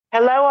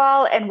Hello,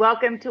 all, and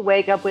welcome to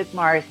Wake Up with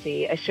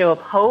Marcy, a show of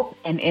hope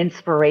and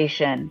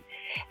inspiration.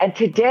 And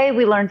today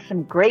we learned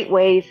some great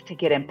ways to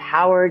get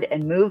empowered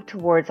and move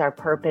towards our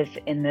purpose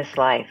in this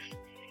life.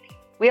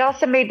 We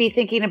also may be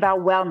thinking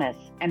about wellness,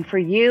 and for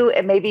you,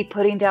 it may be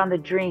putting down the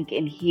drink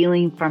and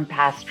healing from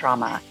past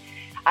trauma.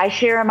 I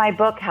share in my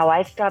book how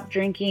I stopped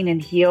drinking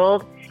and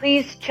healed.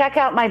 Please check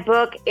out my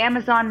book,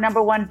 Amazon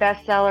 #1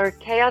 bestseller,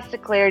 Chaos to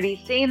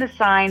Clarity, Seeing the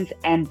Signs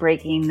and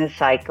Breaking the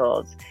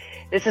Cycles.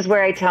 This is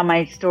where I tell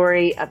my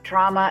story of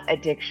trauma,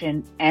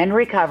 addiction, and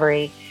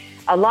recovery,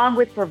 along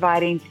with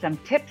providing some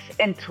tips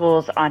and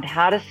tools on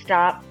how to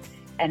stop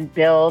and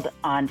build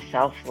on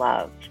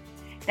self-love.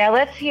 Now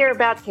let's hear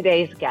about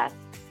today's guest.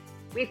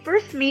 We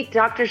first meet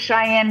Dr.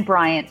 Cheyenne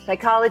Bryant,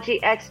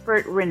 psychology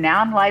expert,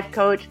 renowned life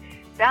coach,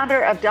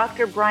 founder of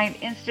Dr.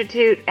 Bryant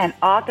Institute, and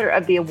author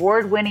of the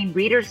award-winning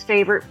reader's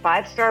favorite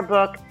 5-star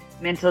book,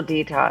 Mental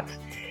Detox.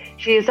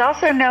 She is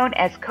also known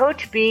as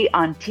Coach B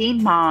on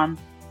Teen Mom,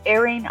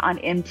 airing on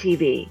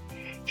MTV.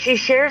 She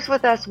shares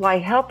with us why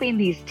helping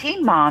these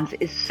teen moms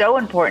is so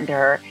important to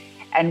her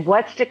and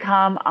what's to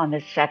come on the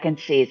second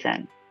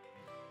season.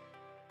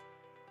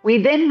 We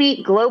then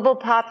meet global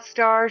pop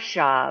star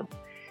Shab.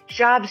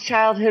 Shab's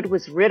childhood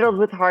was riddled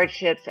with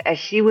hardships as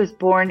she was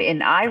born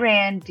in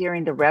Iran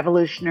during the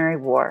Revolutionary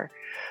War.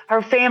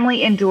 Her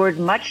family endured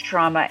much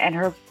trauma and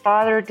her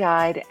father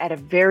died at a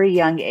very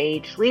young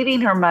age,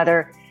 leaving her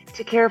mother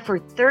to care for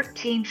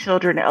 13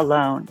 children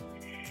alone.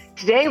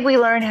 Today, we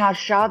learn how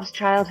Shab's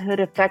childhood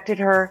affected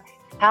her,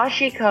 how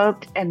she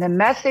coped, and the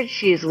message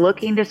she is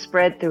looking to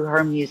spread through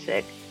her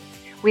music.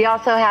 We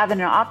also have an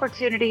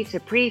opportunity to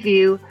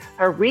preview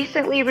her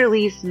recently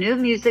released new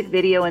music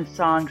video and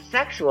song,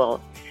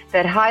 Sexual,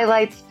 that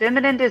highlights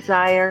feminine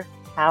desire,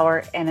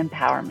 power, and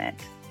empowerment.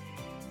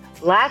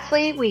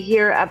 Lastly, we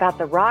hear about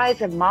the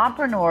rise of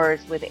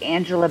mompreneurs with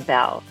Angela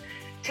Bell,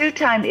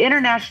 two-time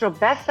international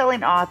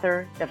best-selling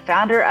author, the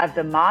founder of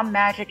the Mom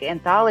Magic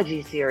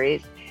anthology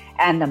series,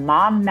 and the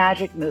Mom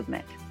Magic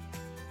movement.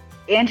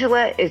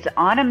 Angela is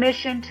on a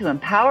mission to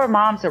empower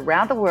moms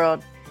around the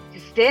world to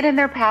stand in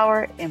their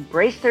power,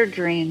 embrace their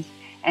dreams,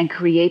 and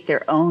create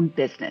their own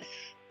business.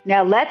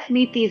 Now let's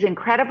meet these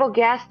incredible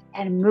guests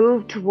and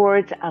move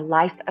towards a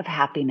life of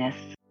happiness.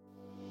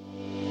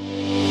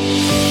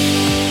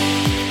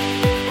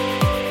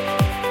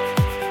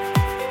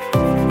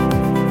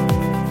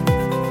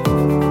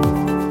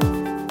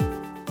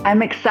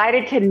 I'm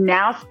excited to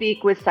now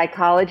speak with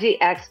psychology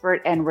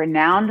expert and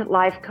renowned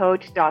life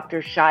coach,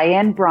 Dr.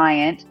 Cheyenne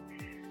Bryant.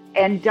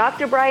 And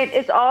Dr. Bryant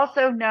is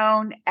also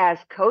known as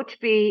Coach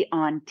B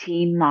on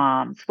Teen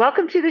Moms.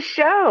 Welcome to the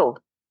show.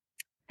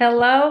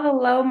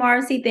 Hello,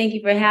 Marcy. Thank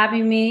you for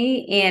having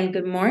me, and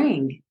good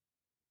morning.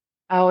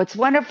 Oh, it's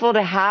wonderful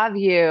to have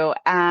you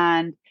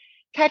and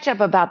catch up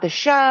about the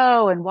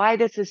show and why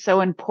this is so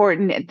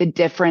important, the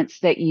difference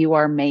that you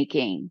are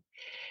making.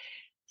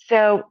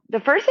 So the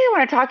first thing I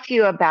want to talk to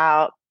you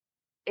about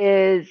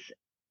is,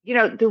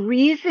 the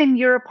reason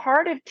you're a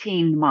part of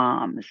Teen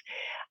Moms.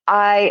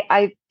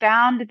 I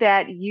found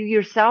that you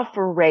yourself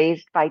were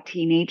raised by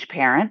teenage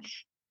parents.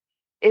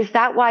 Is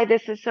that why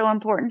this is so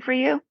important for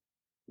you?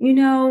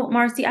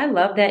 Marcy, I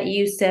love that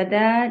you said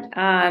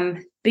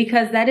that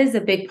because that is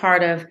a big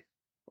part of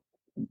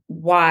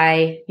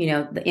why,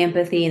 the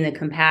empathy and the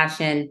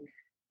compassion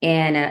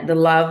and the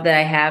love that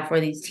I have for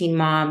these teen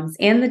moms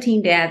and the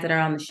teen dads that are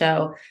on the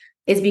show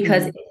is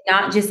because it's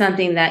not just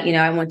something that,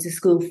 I went to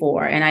school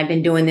for. And I've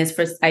been doing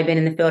this I've been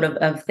in the field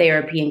of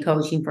therapy and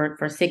coaching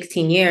for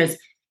 16 years.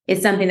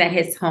 It's something that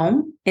hits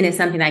home and it's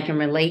something I can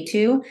relate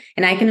to.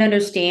 And I can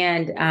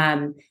understand,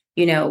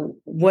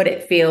 what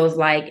it feels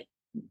like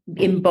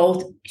in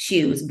both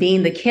shoes,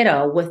 being the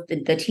kiddo with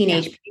the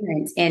teenage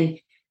parents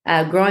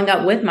and growing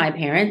up with my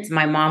parents.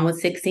 My mom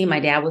was 16, my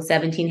dad was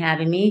 17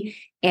 having me,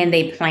 and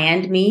they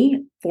planned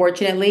me,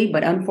 fortunately,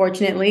 but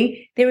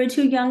unfortunately, they were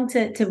too young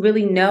to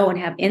really know and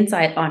have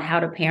insight on how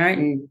to parent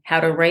and how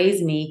to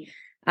raise me.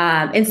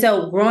 And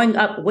so growing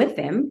up with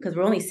them, because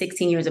we're only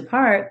 16 years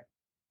apart,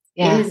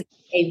 it is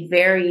a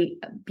very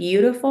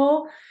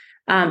beautiful,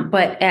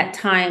 but at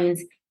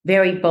times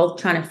very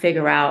both trying to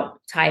figure out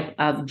type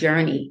of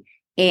journey.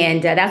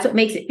 And that's what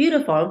makes it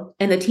beautiful.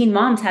 And the teen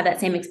moms have that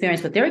same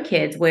experience with their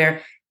kids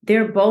where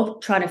they're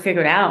both trying to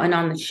figure it out. And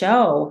on the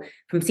show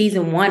from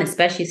season 1,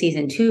 especially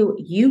season 2,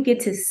 you get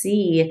to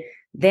see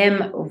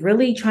them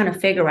really trying to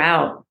figure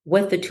out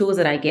with the tools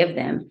that I give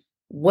them,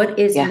 what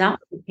is not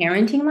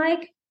parenting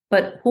like,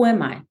 but who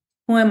am I?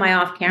 Who am I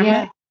off camera?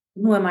 Yeah.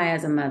 Who am I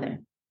as a mother?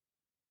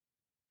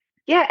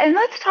 Yeah. And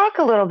let's talk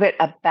a little bit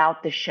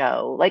about the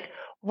show. Like,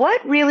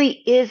 what really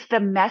is the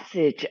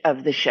message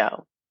of the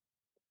show?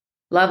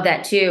 Love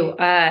that too.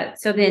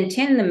 So the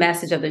intent and the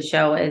message of the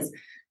show is,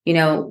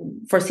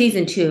 for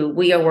season 2,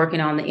 we are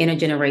working on the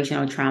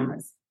intergenerational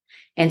traumas.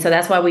 And so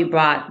that's why we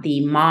brought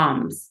the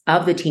moms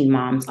of the teen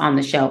moms on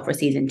the show for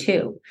season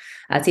 2.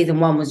 Season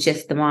 1 was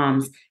just the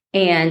moms.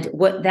 And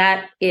what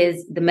that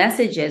is, the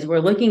message is we're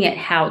looking at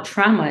how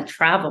trauma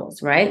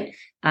travels, right?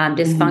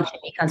 Dysfunction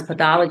becomes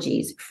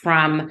pathologies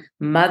from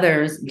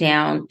mothers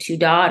down to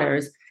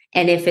daughters.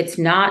 And if it's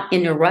not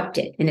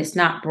interrupted and it's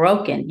not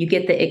broken, you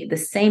get the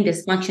same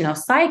dysfunctional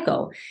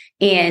cycle.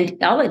 And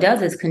all it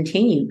does is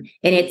continue.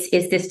 And it's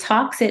this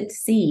toxic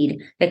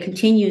seed that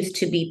continues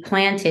to be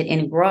planted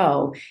and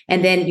grow.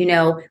 And then,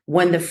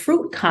 when the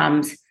fruit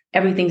comes,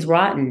 everything's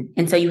rotten.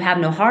 And so you have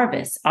no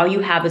harvest. All you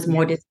have is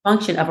more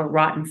dysfunction of a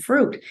rotten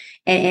fruit.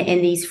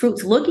 And these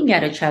fruits looking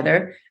at each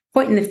other,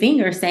 pointing the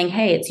finger saying,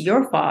 hey, it's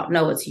your fault.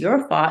 No, it's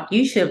your fault.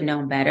 You should have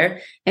known better.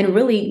 And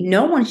really,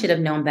 no one should have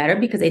known better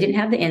because they didn't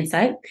have the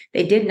insight.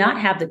 They did not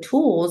have the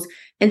tools.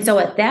 And so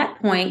at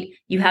that point,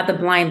 you have the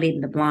blind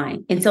leading the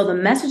blind. And so the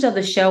message of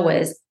the show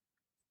is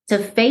to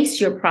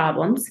face your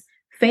problems,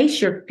 face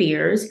your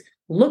fears,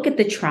 look at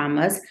the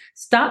traumas,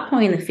 stop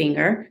pointing the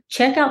finger,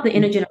 check out the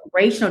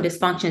intergenerational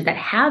dysfunctions that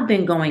have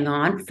been going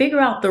on, figure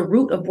out the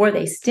root of where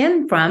they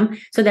stem from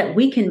so that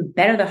we can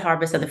better the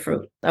harvest of the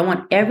fruit. I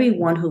want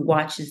everyone who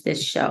watches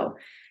this show,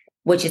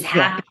 which is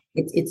happy,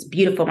 it's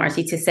beautiful,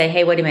 Marcy, to say,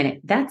 hey, wait a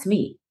minute, that's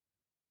me.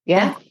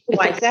 Yeah,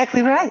 that's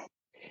exactly right.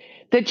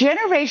 The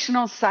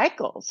generational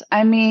cycles.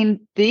 I mean,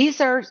 this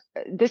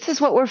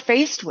is what we're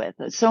faced with.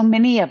 So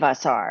many of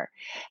us are.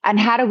 And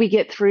how do we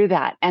get through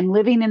that? And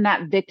living in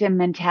that victim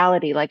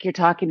mentality, like you're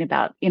talking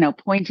about,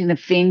 pointing the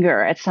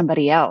finger at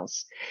somebody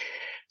else.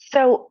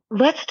 So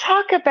let's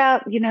talk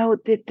about,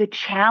 the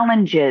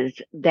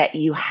challenges that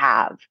you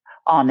have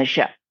on the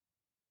show.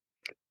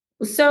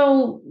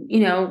 So,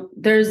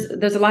 there's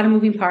a lot of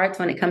moving parts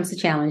when it comes to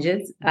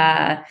challenges.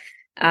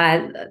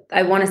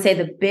 I want to say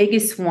the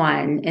biggest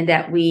one and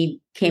that we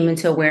came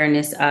into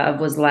awareness of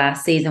was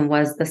last season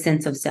was the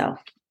sense of self.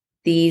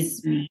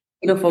 These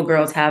beautiful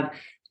girls have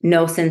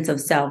no sense of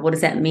self. What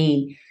does that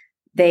mean?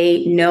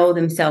 They know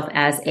themselves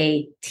as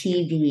a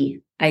TV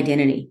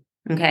identity,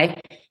 okay,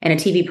 and a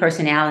TV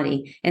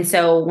personality. And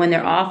so when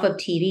they're off of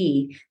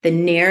TV, the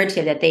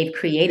narrative that they've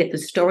created, the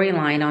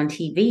storyline on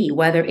TV,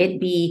 whether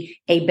it be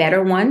a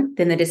better one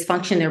than the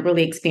dysfunction they're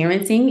really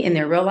experiencing in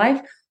their real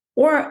life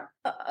or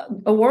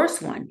a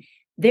worse one,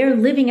 they're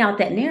living out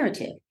that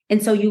narrative.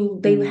 And so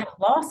they have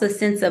lost a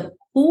sense of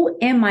who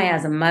am I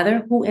as a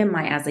mother? Who am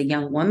I as a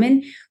young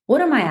woman?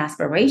 What are my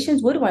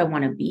aspirations? What do I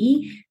want to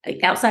be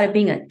outside of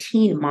being a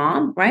teen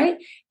mom, right?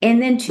 And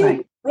then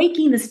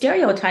breaking the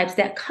stereotypes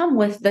that come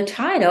with the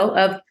title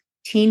of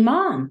teen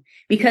mom,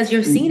 because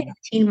you're seen as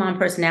a teen mom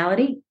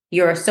personality,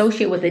 you're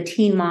associated with a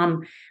teen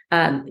mom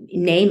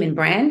name and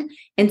brand.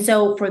 And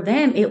so for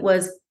them, it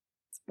was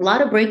a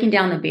lot of breaking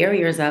down the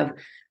barriers of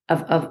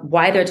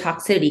why their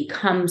toxicity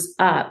comes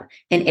up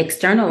and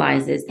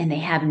externalizes, and they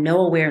have no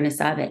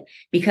awareness of it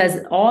because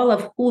all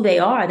of who they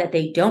are that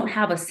they don't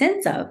have a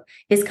sense of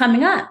is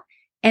coming up.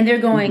 And they're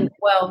going,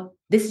 well,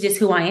 this is just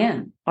who I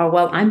am. Or,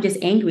 well, I'm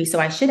just angry, so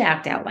I should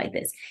act out like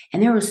this.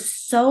 And there was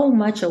so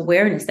much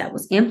awareness that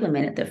was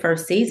implemented the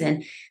first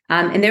season.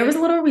 And there was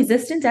a little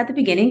resistance at the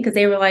beginning because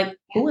they were like,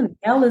 who in the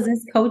hell is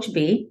this Coach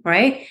B,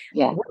 right?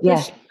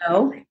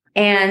 Show?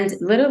 And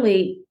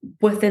literally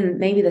within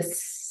maybe the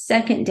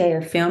second day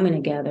of filming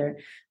together,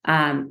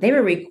 they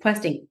were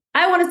requesting,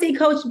 I want to see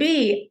Coach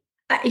B.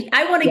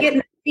 I want to get in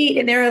the seat.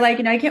 And they were like,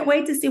 I can't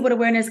wait to see what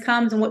awareness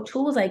comes and what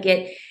tools I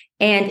get.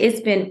 And it's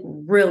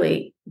been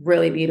really,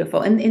 really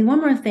beautiful. And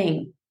one more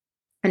thing,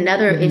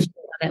 another issue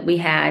that we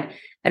had,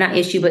 not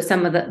issue, but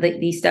some of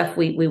the stuff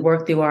we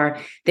work through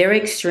they're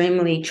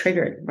extremely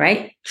triggered,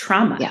 right?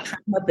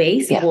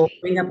 Trauma-based will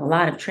bring up a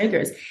lot of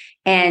triggers.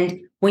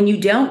 And when you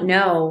don't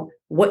know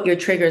what your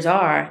triggers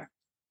are,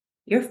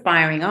 you're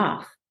firing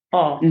off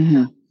all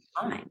the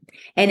time.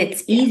 And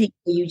it's easy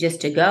for you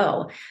just to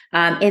go.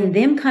 And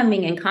them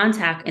coming in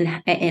contact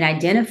and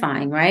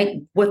identifying, right,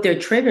 what their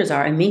triggers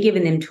are, and me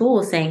giving them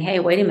tools saying, hey,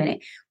 wait a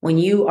minute, when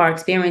you are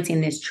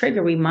experiencing this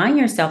trigger, remind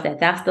yourself that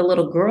that's the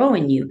little girl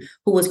in you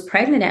who was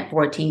pregnant at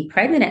 14,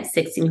 pregnant at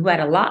 16, who had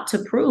a lot to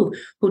prove,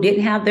 who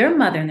didn't have their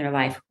mother in their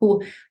life,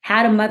 who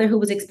had a mother who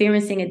was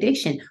experiencing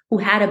addiction, who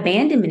had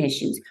abandonment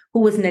issues, who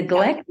was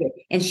neglected.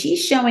 And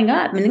she's showing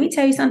up. And let me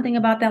tell you something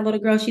about that little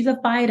girl. She's a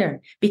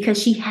fighter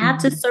because she had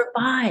to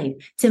survive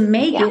to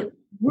make it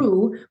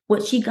through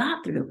what she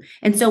got through.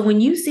 And so when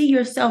you see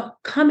yourself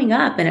coming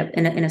up in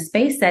a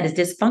space that is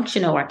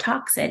dysfunctional or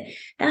toxic,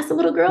 that's the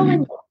little girl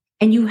in you.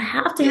 And you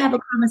have to have a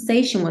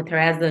conversation with her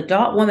as the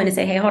adult woman and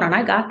say, hey, hold on,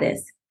 I got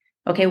this.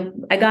 Okay,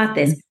 I got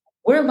this.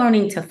 We're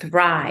learning to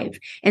thrive.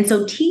 And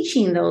so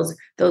teaching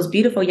those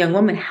beautiful young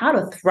women how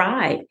to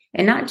thrive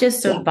and not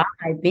just survive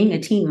being a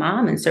teen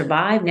mom and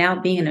survive now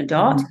being an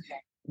adult.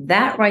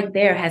 That right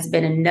there has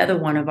been another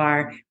one of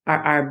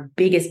our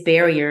biggest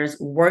barriers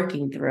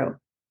working through.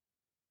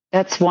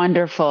 That's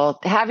wonderful.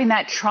 Having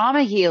that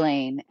trauma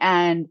healing.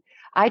 And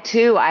I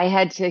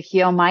had to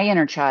heal my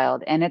inner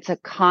child, and it's a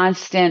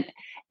constant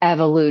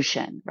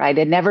evolution, right?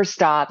 It never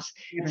stops.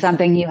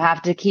 Something you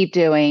have to keep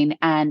doing.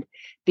 And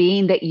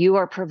being that you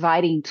are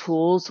providing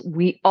tools,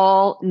 we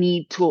all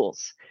need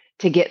tools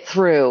to get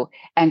through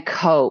and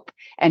cope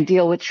and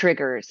deal with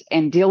triggers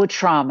and deal with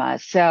trauma.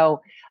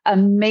 So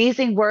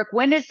amazing work.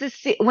 When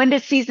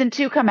does season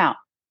 2 come out?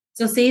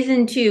 So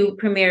season 2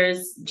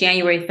 premieres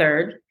January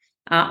 3rd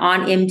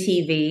on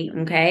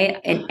MTV. Okay.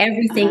 And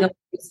every single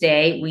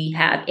Tuesday. We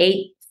have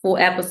 8 full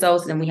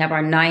episodes, and we have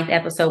our 9th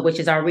episode, which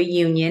is our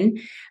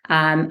reunion.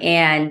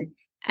 And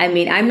I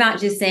mean, I'm not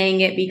just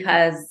saying it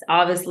because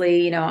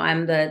obviously,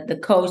 I'm the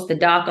coach, the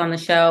doc on the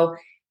show.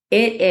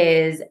 It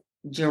is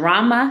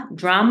drama,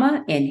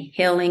 and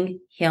healing.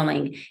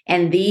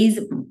 And these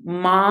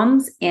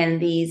moms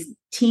and these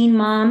teen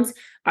moms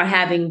are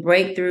having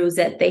breakthroughs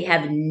that they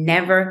have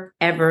never,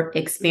 ever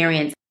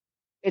experienced.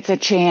 It's a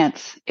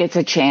chance. It's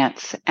a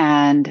chance,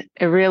 and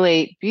a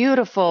really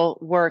beautiful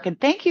work. And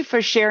thank you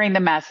for sharing the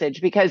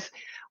message, because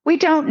we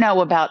don't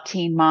know about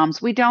teen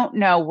moms. We don't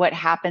know what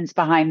happens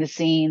behind the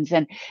scenes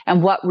and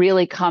what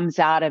really comes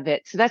out of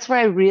it. So that's where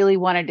I really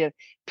wanted to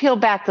peel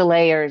back the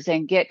layers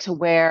and get to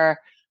where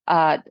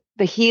the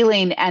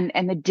healing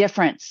and the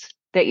difference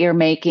that you're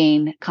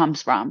making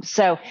comes from.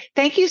 So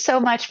thank you so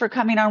much for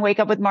coming on Wake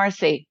Up with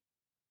Marcy.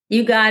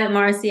 You got it,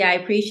 Marcy. I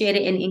appreciate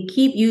it. And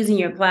keep using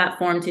your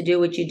platform to do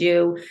what you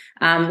do.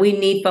 We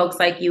need folks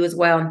like you as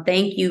well. And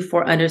thank you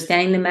for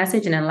understanding the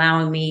message and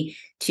allowing me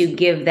to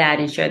give that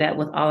and share that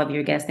with all of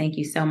your guests. Thank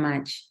you so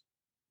much.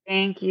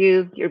 Thank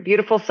you. You're a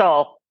beautiful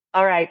soul.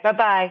 All right.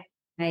 Bye-bye.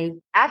 Bye.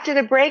 After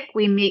the break,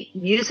 we meet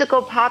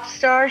musical pop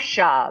star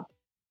Shab.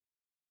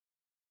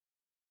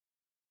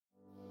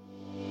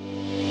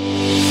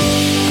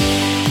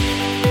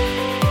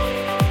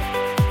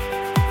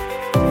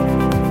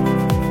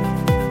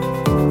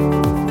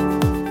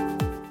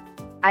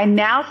 I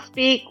now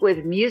speak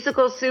with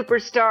musical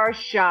superstar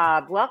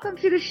Shab. Welcome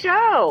to the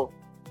show.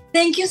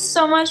 Thank you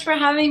so much for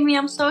having me.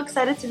 I'm so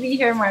excited to be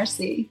here,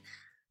 Marcy.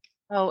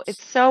 Oh,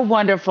 it's so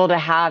wonderful to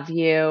have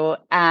you.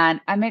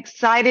 And I'm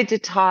excited to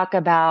talk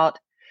about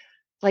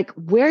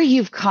where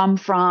you've come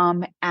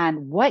from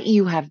and what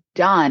you have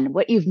done,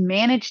 what you've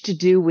managed to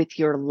do with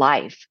your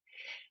life.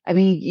 I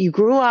mean, you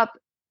grew up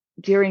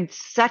during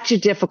such a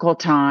difficult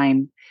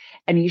time,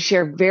 and you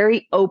share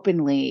very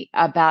openly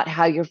about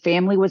how your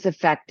family was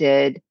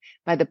affected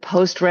by the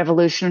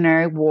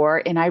post-Revolutionary War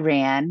in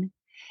Iran,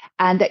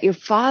 and that your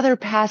father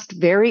passed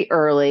very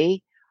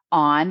early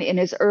on in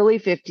his early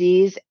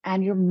 50s,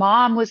 and your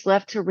mom was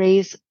left to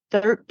raise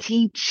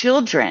 13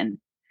 children.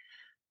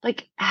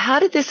 How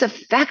did this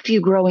affect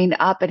you growing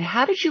up, and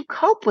how did you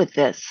cope with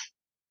this?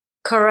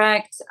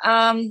 Correct.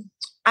 I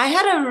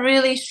had a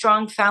really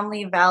strong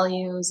family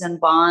values and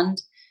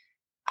bond.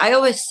 I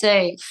always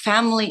say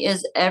family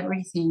is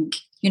everything.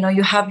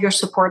 You have your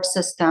support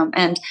system,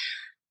 and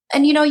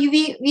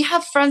we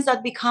have friends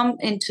that become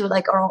into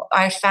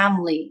our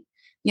family.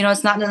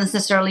 It's not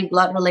necessarily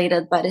blood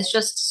related, but it's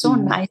just so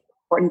nice,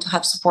 important to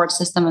have support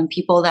system and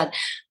people that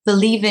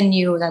believe in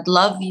you, that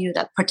love you,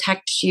 that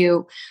protect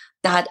you,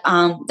 that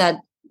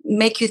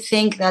make you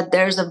think that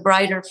there's a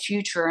brighter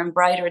future and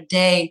brighter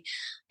day.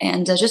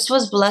 And I just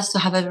was blessed to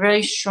have a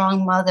very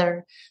strong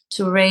mother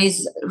to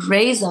raise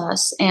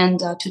us and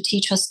to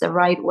teach us the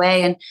right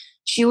way. And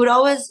she would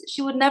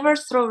never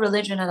throw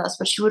religion at us,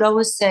 but she would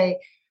always say,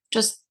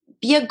 just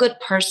be a good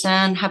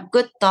person, have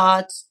good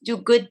thoughts, do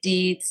good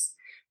deeds,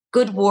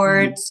 good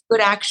words,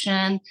 good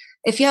action.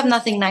 If you have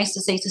nothing nice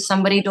to say to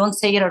somebody, don't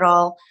say it at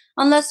all,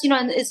 unless,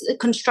 it's a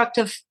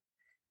constructive,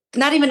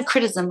 not even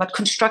criticism, but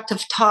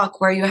constructive talk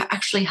where you're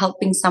actually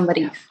helping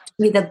somebody to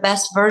be the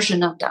best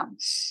version of them.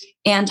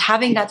 And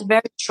having that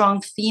very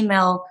strong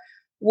female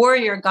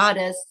warrior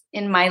goddess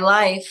in my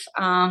life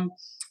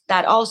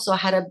that also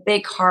had a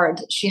big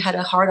heart. She had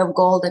a heart of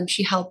gold, and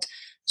she helped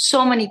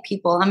so many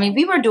people. I mean,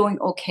 we were doing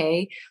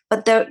okay,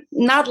 but they're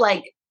not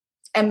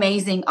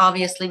amazing,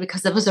 obviously,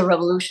 because it was a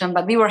revolution,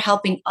 but we were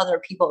helping other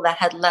people that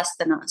had less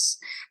than us,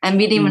 and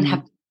we didn't even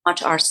have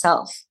much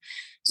ourselves.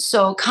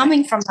 So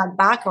coming from that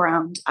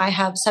background, I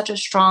have such a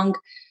strong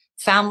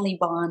family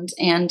bond,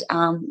 and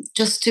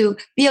just to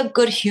be a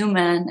good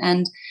human.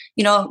 And,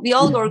 we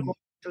all are going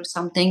through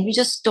something. We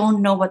just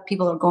don't know what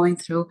people are going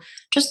through.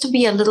 Just to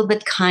be a little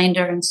bit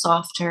kinder and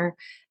softer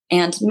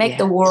and make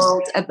the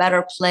world a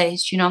better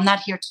place. I'm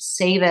not here to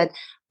save it,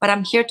 but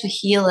I'm here to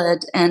heal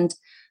it and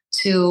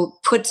to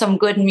put some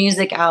good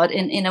music out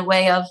in a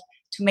way of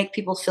to make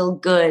people feel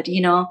good,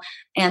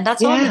 and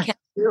that's all we can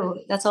do.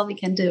 That's all we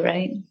can do,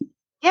 right?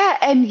 Yeah.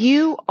 And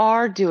you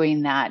are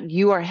doing that.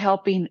 You are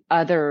helping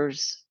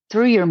others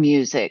through your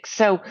music.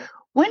 So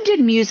when did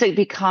music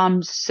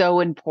become so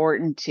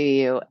important to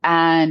you?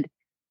 And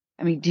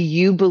I mean, do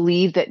you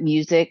believe that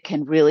music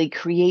can really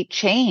create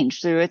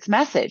change through its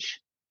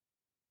message?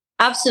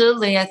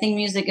 Absolutely. I think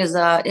music is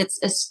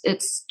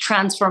it's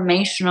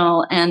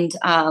transformational, and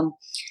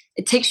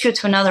it takes you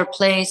to another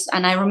place.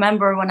 And I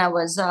remember when I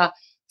was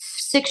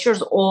 6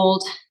 years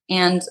old,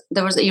 and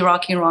there was the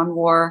Iraq-Iran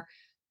war,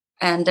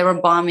 and they were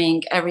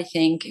bombing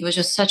everything. It was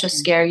just such a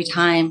scary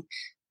time.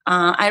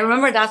 I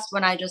remember that's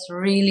when I just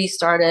really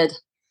started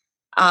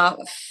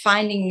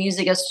finding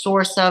music a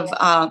source of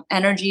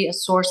energy, a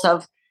source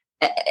of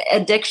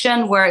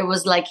addiction, where it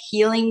was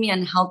healing me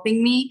and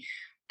helping me.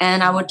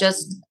 And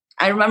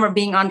I remember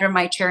being under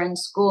my chair in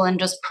school and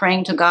just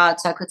praying to God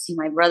so I could see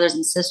my brothers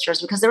and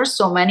sisters, because there were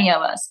so many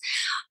of us.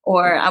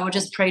 Or I would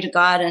just pray to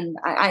God. And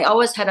I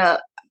always had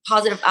a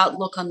positive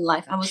outlook on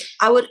life.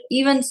 I would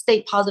even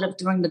stay positive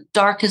during the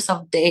darkest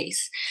of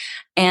days,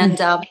 and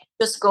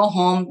just go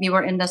home. We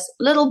were in this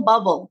little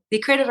bubble. We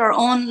created our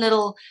own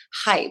little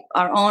hype,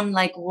 our own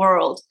like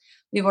world.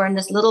 We were in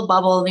this little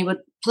bubble. We would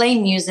play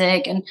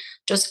music and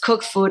just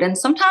cook food. And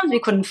sometimes we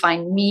couldn't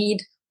find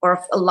meat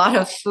or a lot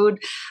of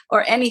food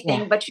or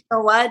anything. But you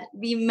know what?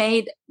 We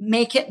made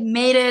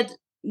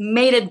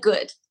it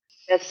good.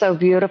 That's so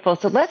beautiful.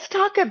 So let's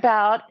talk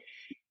about,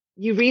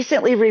 you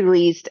recently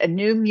released a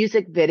new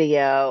music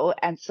video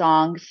and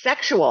song,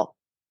 Sexual.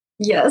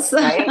 Yes.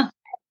 Right?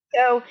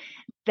 So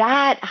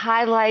that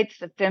highlights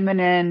the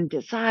feminine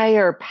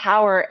desire,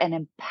 power, and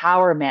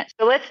empowerment.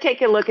 So let's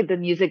take a look at the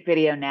music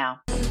video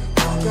now.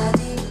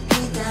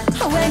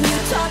 When you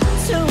talk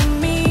to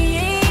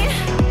me,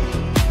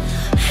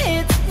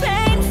 it's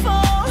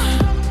painful.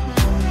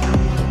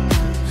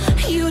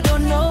 You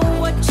don't know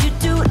what you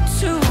do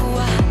to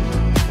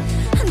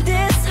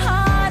this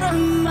heart of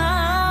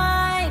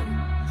mine.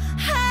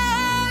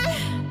 Hey,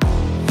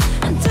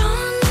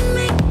 don't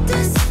make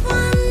this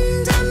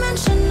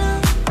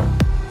one-dimensional.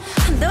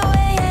 The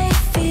way I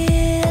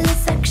feel is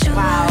sexual.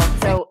 Wow.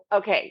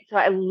 So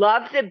I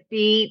love the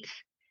beat.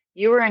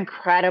 You were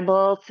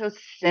incredible, so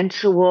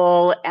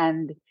sensual,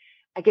 and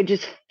I could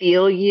just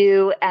feel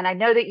you. And I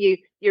know that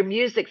your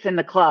music's in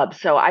the club,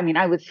 so I mean,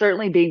 I would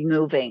certainly be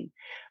moving.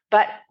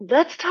 But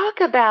let's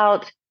talk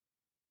about,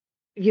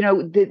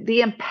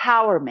 the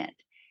empowerment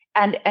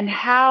and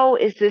how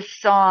is this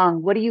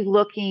song? What are you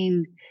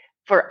looking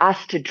for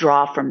us to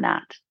draw from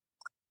that?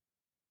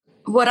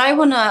 What I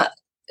want to,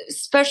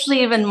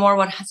 especially even more,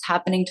 what is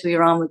happening to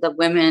Iran with the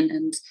women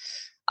and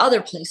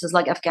other places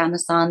like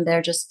Afghanistan, they're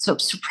just so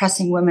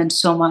suppressing women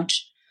so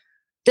much.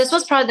 This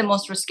was probably the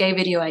most risque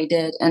video I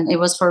did, and it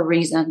was for a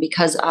reason,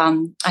 because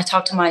I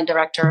talked to my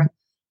director,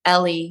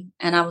 Ellie,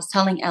 and I was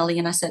telling Ellie,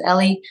 and I said,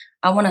 Ellie,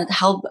 I want to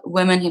help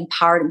women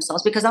empower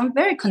themselves because I'm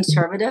very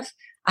conservative.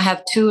 I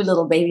have 2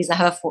 little babies. I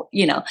have 4,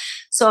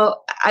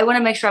 so I want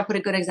to make sure I put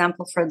a good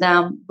example for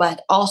them,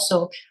 but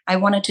also I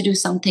wanted to do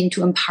something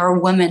to empower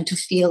women to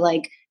feel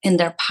like in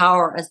their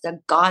power as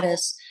the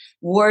goddess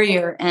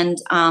warrior. And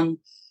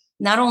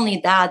not only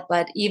that,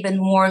 but even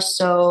more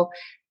so,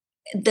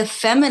 the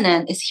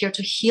feminine is here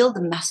to heal the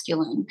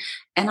masculine.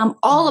 And I'm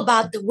all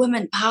about the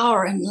women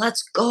power and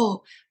let's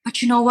go.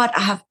 But you know what?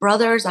 I have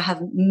brothers. I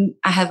have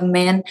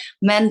men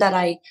that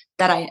I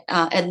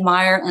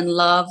admire and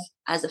love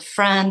as a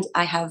friend.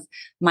 I have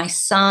my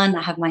son.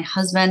 I have my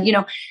husband.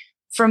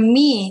 For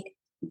me,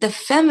 the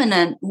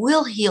feminine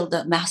will heal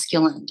the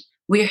masculine.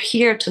 We're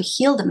here to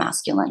heal the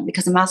masculine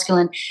because the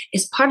masculine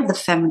is part of the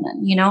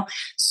feminine,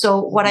 So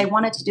what I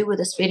wanted to do with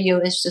this video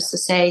is just to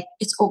say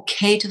it's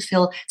okay to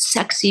feel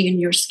sexy in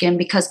your skin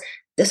because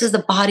this is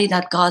the body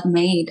that God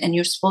made and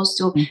you're supposed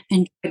to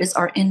enjoy it as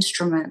our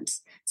instrument.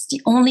 It's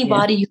the only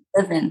body you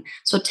live in.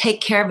 So take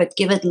care of it,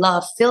 give it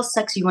love, feel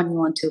sexy when you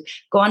want to.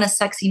 Go on a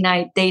sexy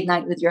date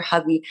night with your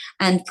hubby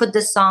and put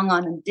this song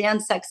on and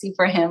dance sexy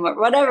for him or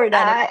whatever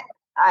that is.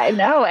 I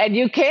know. And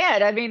you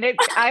can. I mean,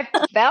 I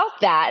felt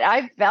that.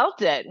 I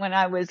felt it when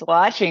I was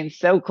watching.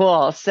 So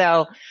cool.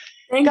 So,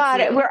 Thank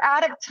you. We're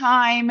out of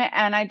time.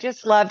 And I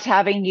just loved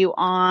having you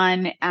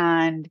on.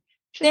 And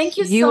thank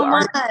you so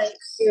much.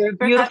 You're a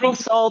beautiful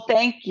soul.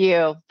 Thank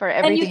you for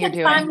everything you're doing. And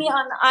you can find me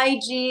on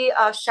IG,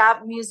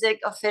 Shab Music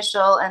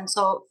Official, and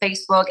so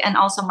Facebook, and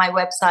also my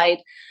website,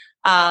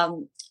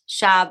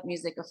 Shab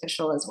Music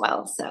Official as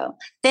well. So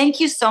thank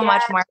you so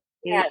much, Marcy.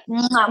 Yes.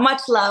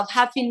 Much love.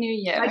 Happy New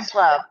Year. Much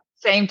love.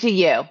 Same to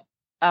you.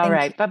 All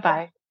right.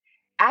 Bye-bye.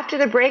 After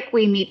the break,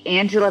 we meet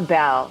Angela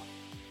Bell.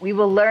 We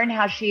will learn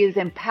how she is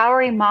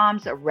empowering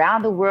moms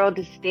around the world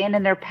to stand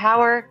in their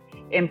power,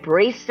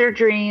 embrace their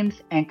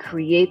dreams, and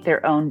create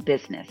their own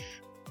business.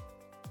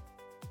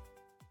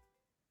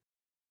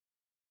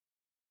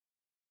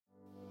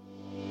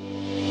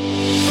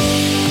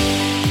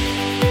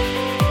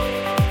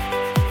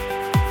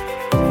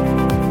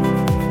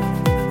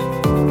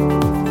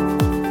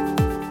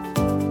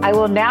 I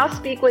will now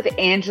speak with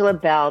Angela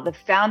Bell, the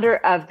founder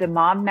of the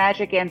Mom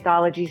Magic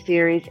Anthology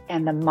Series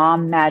and the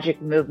Mom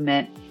Magic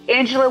Movement.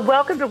 Angela,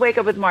 welcome to Wake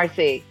Up with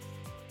Marcy.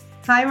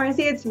 Hi,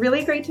 Marcy. It's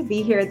really great to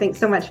be here. Thanks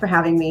so much for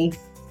having me.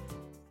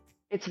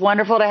 It's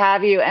wonderful to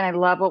have you. And I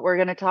love what we're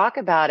going to talk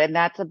about. And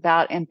that's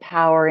about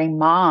empowering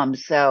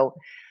moms. So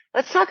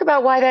let's talk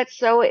about why that's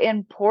so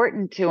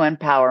important to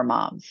empower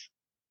moms.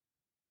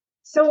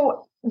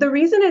 So the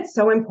reason it's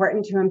so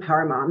important to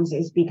empower moms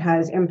is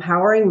because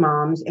empowering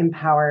moms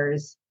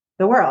empowers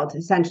the world,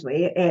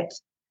 essentially.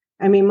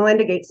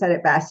 Melinda Gates said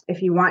it best: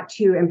 if you want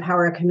to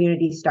empower a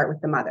community, start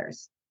with the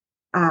mothers.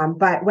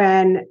 But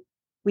when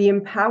we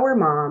empower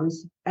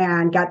moms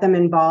and get them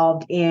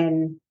involved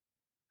in,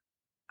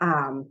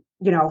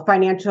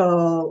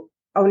 financial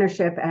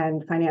ownership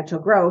and financial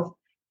growth,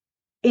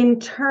 in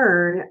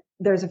turn,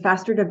 there's a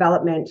faster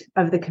development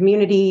of the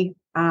community,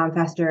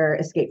 faster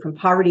escape from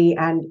poverty,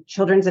 and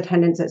children's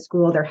attendance at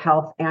school, their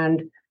health,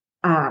 and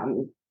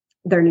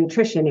their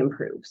nutrition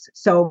improves.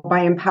 So by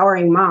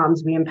empowering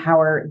moms, we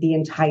empower the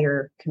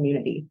entire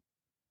community.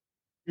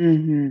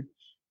 Mm-hmm.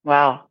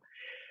 Wow.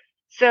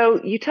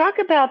 So you talk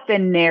about the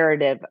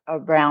narrative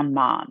around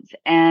moms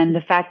and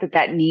the fact that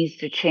that needs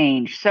to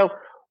change. So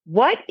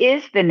what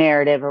is the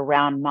narrative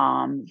around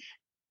moms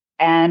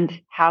and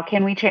how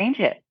can we change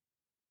it?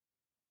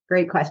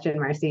 Great question,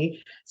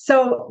 Marcy.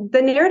 So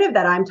the narrative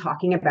that I'm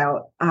talking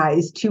about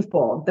is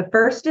twofold. The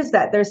first is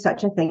that there's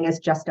such a thing as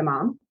just a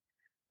mom,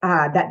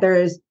 that there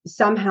is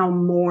somehow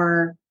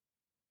more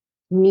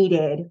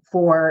needed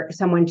for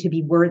someone to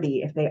be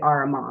worthy if they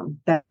are a mom,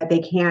 that they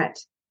can't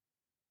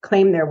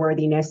claim their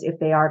worthiness if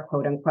they are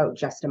quote unquote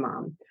just a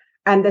mom.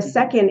 And the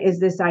second is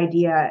this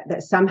idea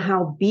that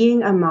somehow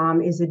being a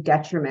mom is a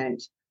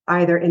detriment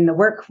either in the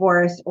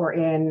workforce or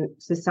in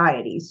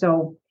society.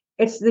 So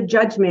it's the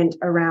judgment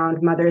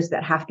around mothers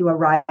that have to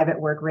arrive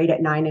at work right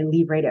at 9 and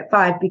leave right at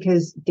 5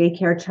 because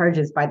daycare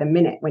charges by the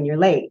minute when you're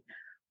late.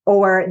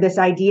 Or this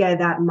idea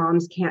that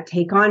moms can't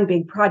take on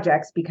big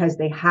projects because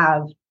they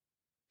have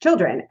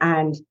children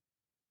and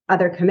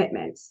other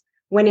commitments.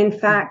 When in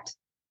fact,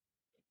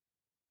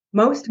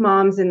 most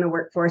moms in the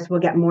workforce will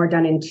get more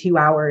done in 2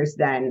 hours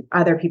than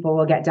other people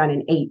will get done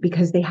in 8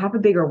 because they have a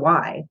bigger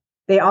why.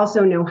 They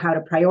also know how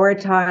to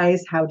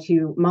prioritize, how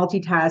to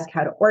multitask,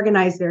 how to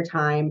organize their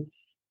time,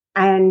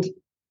 and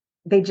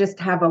they just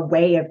have a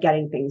way of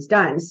getting things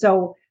done.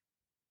 So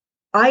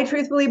I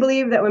truthfully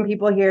believe that when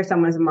people hear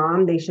someone's a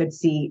mom, they should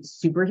see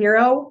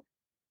superhero,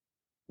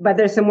 but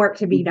there's some work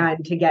to be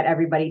done to get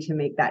everybody to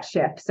make that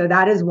shift. So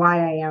that is why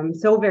I am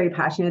so very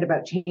passionate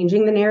about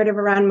changing the narrative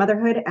around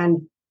motherhood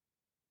and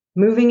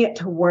moving it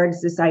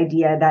towards this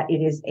idea that it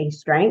is a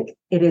strength,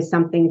 it is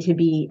something to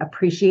be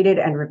appreciated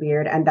and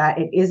revered, and that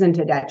it isn't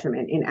a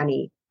detriment in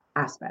any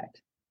aspect.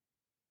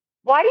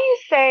 Why do you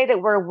say that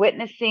we're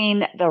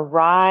witnessing the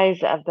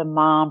rise of the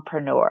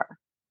mompreneur?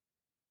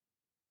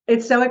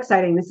 It's so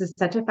exciting. This is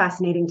such a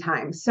fascinating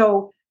time.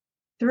 So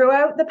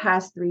throughout the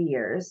past 3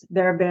 years,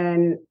 there have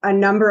been a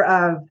number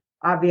of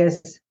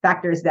obvious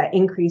factors that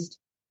increased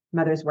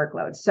mothers'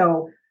 workload.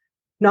 So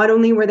not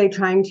only were they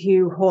trying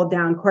to hold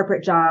down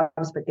corporate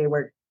jobs, but they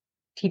were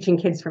teaching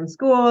kids from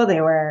school. They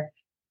were,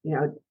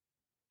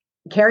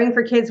 caring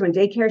for kids when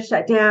daycare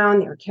shut down.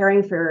 They were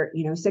caring for,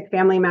 sick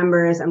family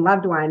members and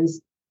loved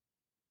ones.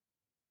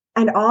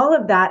 And all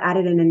of that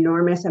added an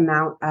enormous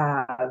amount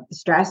of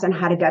stress and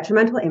had a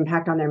detrimental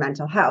impact on their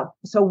mental health.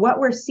 So what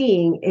we're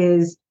seeing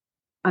is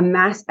a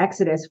mass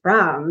exodus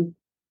from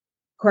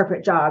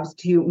corporate jobs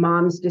to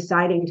moms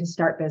deciding to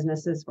start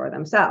businesses for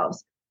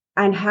themselves.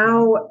 And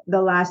how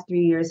the last 3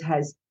 years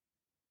has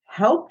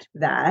helped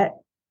that,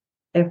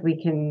 if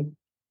we can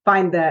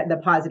find the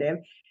positive.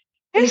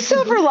 There's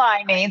silver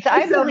linings.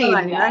 I believe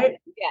that. Right?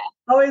 Yeah.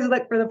 Always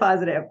look for the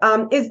positive.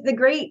 Is the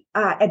great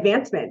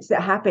advancements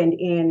that happened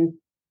in,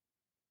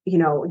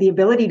 the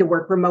ability to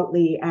work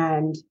remotely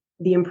and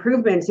the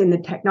improvements in the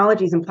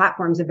technologies and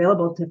platforms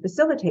available to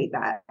facilitate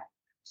that.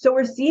 So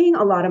we're seeing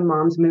a lot of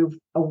moms move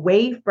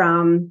away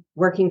from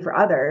working for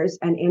others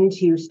and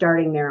into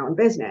starting their own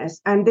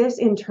business. And this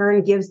in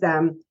turn gives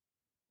them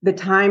the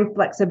time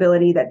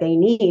flexibility that they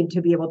need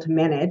to be able to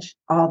manage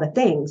all the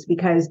things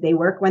because they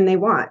work when they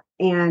want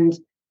and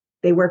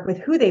they work with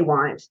who they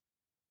want.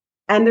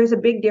 And there's a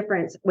big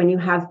difference when you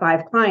have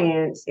 5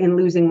 clients in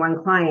losing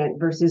 1 client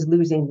versus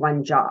losing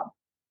 1 job.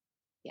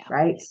 Yeah.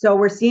 Right. So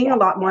we're seeing a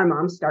lot more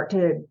moms start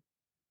to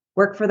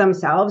work for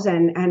themselves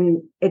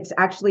and it's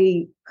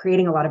actually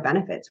creating a lot of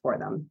benefits for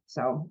them.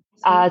 So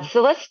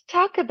let's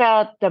talk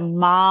about the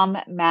mom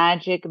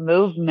magic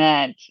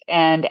movement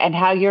and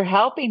how you're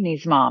helping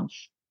these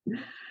moms.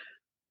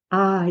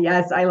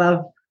 Yes, I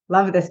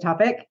love this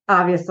topic.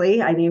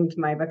 Obviously, I named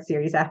my book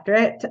series after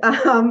it.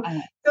 So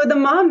the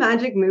mom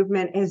magic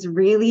movement is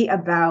really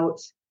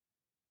about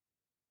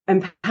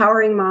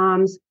empowering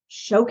moms,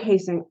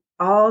 showcasing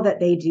all that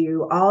they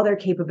do, all their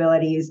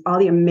capabilities, all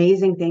the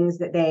amazing things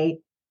that they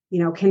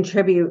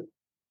contribute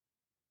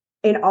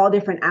in all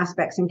different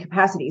aspects and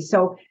capacities.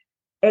 So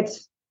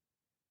it's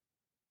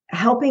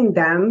helping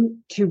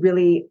them to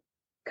really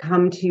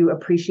come to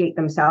appreciate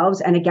themselves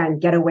and again,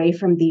 get away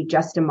from the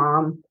just a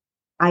mom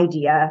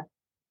idea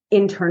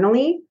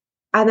internally,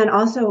 and then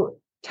also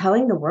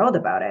telling the world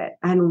about it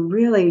and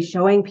really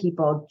showing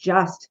people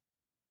just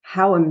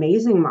how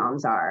amazing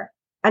moms are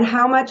and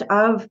how much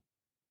of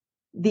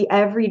the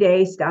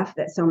everyday stuff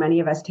that so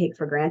many of us take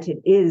for granted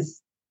is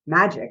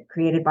magic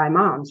created by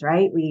moms,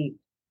 right? We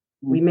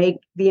make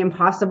the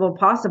impossible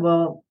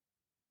possible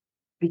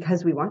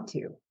because we want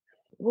to.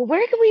 Well,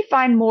 where can we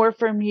find more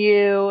from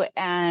you?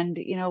 And,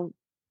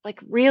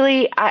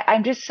 really,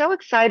 I'm just so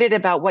excited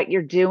about what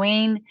you're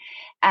doing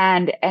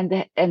and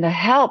the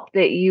help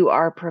that you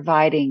are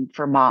providing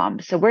for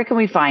moms. So where can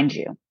we find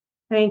you?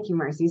 Thank you,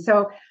 Marcy.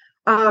 So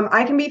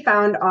I can be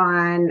found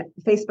on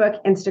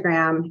Facebook,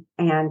 Instagram,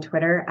 and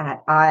Twitter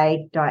at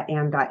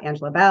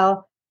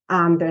i.am.angelabell.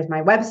 There's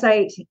my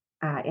website,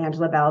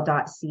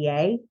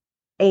 angelabell.ca.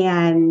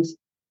 And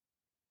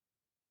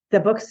the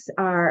books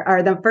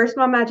are the first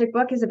Mom Magic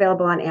book is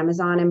available on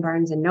Amazon and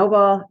Barnes and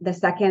Noble. The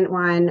second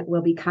one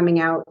will be coming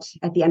out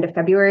at the end of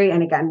February,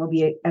 and again will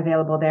be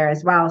available there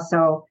as well.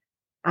 So,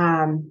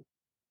 Wow,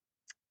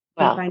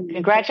 Well, find me.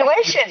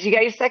 congratulations. You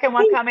got your second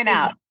one Thank coming you.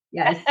 out.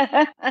 Yes.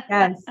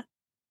 Yes.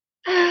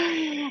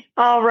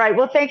 All right.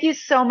 Well, thank you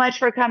so much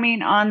for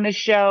coming on the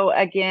show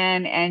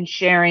again and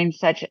sharing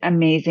such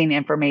amazing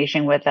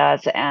information with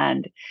us.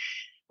 And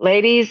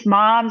ladies,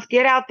 moms,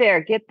 get out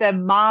there, get the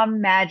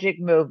mom magic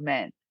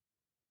movement.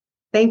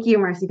 Thank you,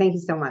 Marcy. Thank you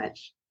so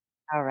much.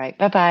 All right.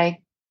 Bye-bye.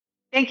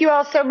 Thank you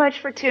all so much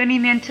for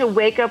tuning in to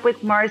Wake Up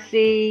with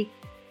Marcy.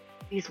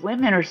 These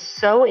women are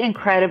so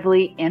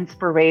incredibly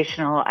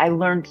inspirational. I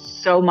learned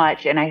so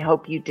much, and I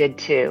hope you did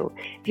too.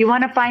 If you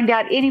want to find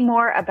out any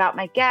more about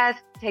my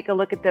guests, take a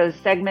look at those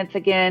segments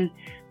again,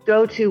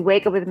 go to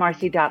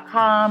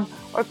wakeupwithmarcy.com,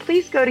 or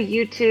please go to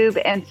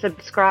YouTube and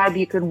subscribe.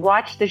 You can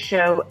watch the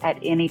show at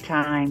any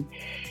time.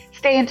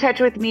 Stay in touch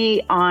with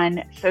me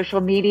on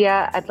social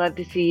media. I'd love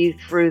to see you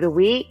through the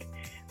week.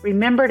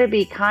 Remember to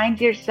be kind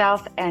to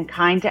yourself and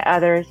kind to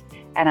others,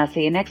 and I'll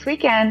see you next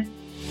weekend.